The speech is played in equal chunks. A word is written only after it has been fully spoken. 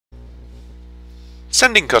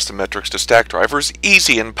Sending custom metrics to Stackdriver is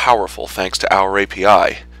easy and powerful thanks to our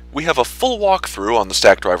API. We have a full walkthrough on the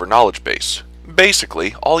Stackdriver knowledge base.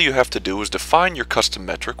 Basically, all you have to do is define your custom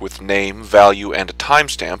metric with name, value, and a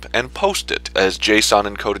timestamp and post it as JSON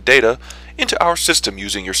encoded data into our system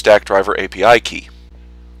using your Stackdriver API key.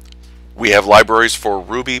 We have libraries for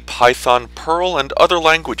Ruby, Python, Perl, and other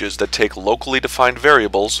languages that take locally defined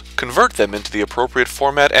variables, convert them into the appropriate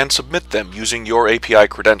format, and submit them using your API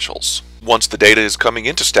credentials. Once the data is coming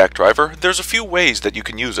into Stackdriver, there's a few ways that you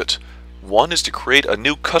can use it. One is to create a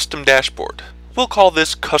new custom dashboard. We'll call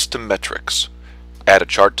this Custom Metrics. Add a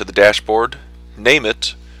chart to the dashboard, name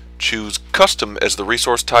it, choose Custom as the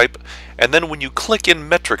resource type, and then when you click in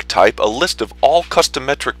metric type, a list of all custom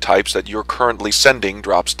metric types that you're currently sending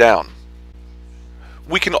drops down.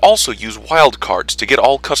 We can also use wildcards to get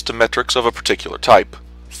all custom metrics of a particular type.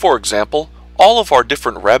 For example, all of our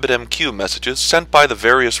different RabbitMQ messages sent by the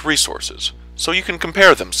various resources, so you can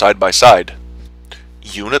compare them side by side.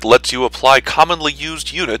 Unit lets you apply commonly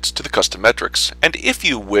used units to the custom metrics, and if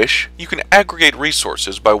you wish, you can aggregate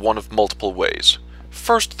resources by one of multiple ways.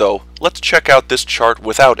 First though, let's check out this chart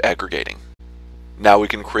without aggregating. Now we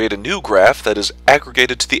can create a new graph that is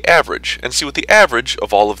aggregated to the average and see what the average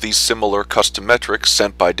of all of these similar custom metrics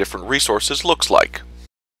sent by different resources looks like.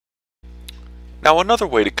 Now another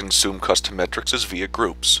way to consume custom metrics is via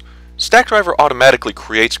groups. Stackdriver automatically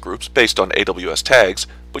creates groups based on AWS tags,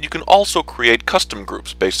 but you can also create custom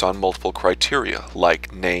groups based on multiple criteria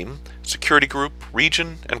like name, security group,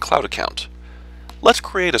 region, and cloud account. Let's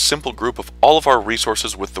create a simple group of all of our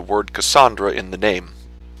resources with the word Cassandra in the name.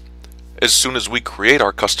 As soon as we create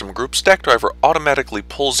our custom group, Stackdriver automatically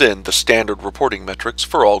pulls in the standard reporting metrics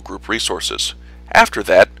for all group resources. After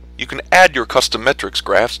that, you can add your custom metrics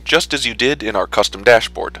graphs just as you did in our custom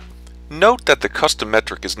dashboard. Note that the custom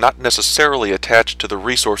metric is not necessarily attached to the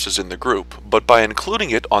resources in the group, but by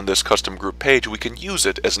including it on this custom group page, we can use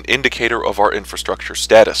it as an indicator of our infrastructure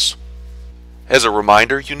status. As a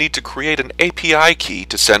reminder, you need to create an API key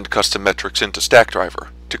to send custom metrics into Stackdriver.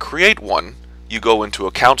 To create one, you go into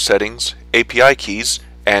Account Settings, API Keys,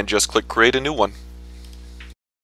 and just click Create a new one.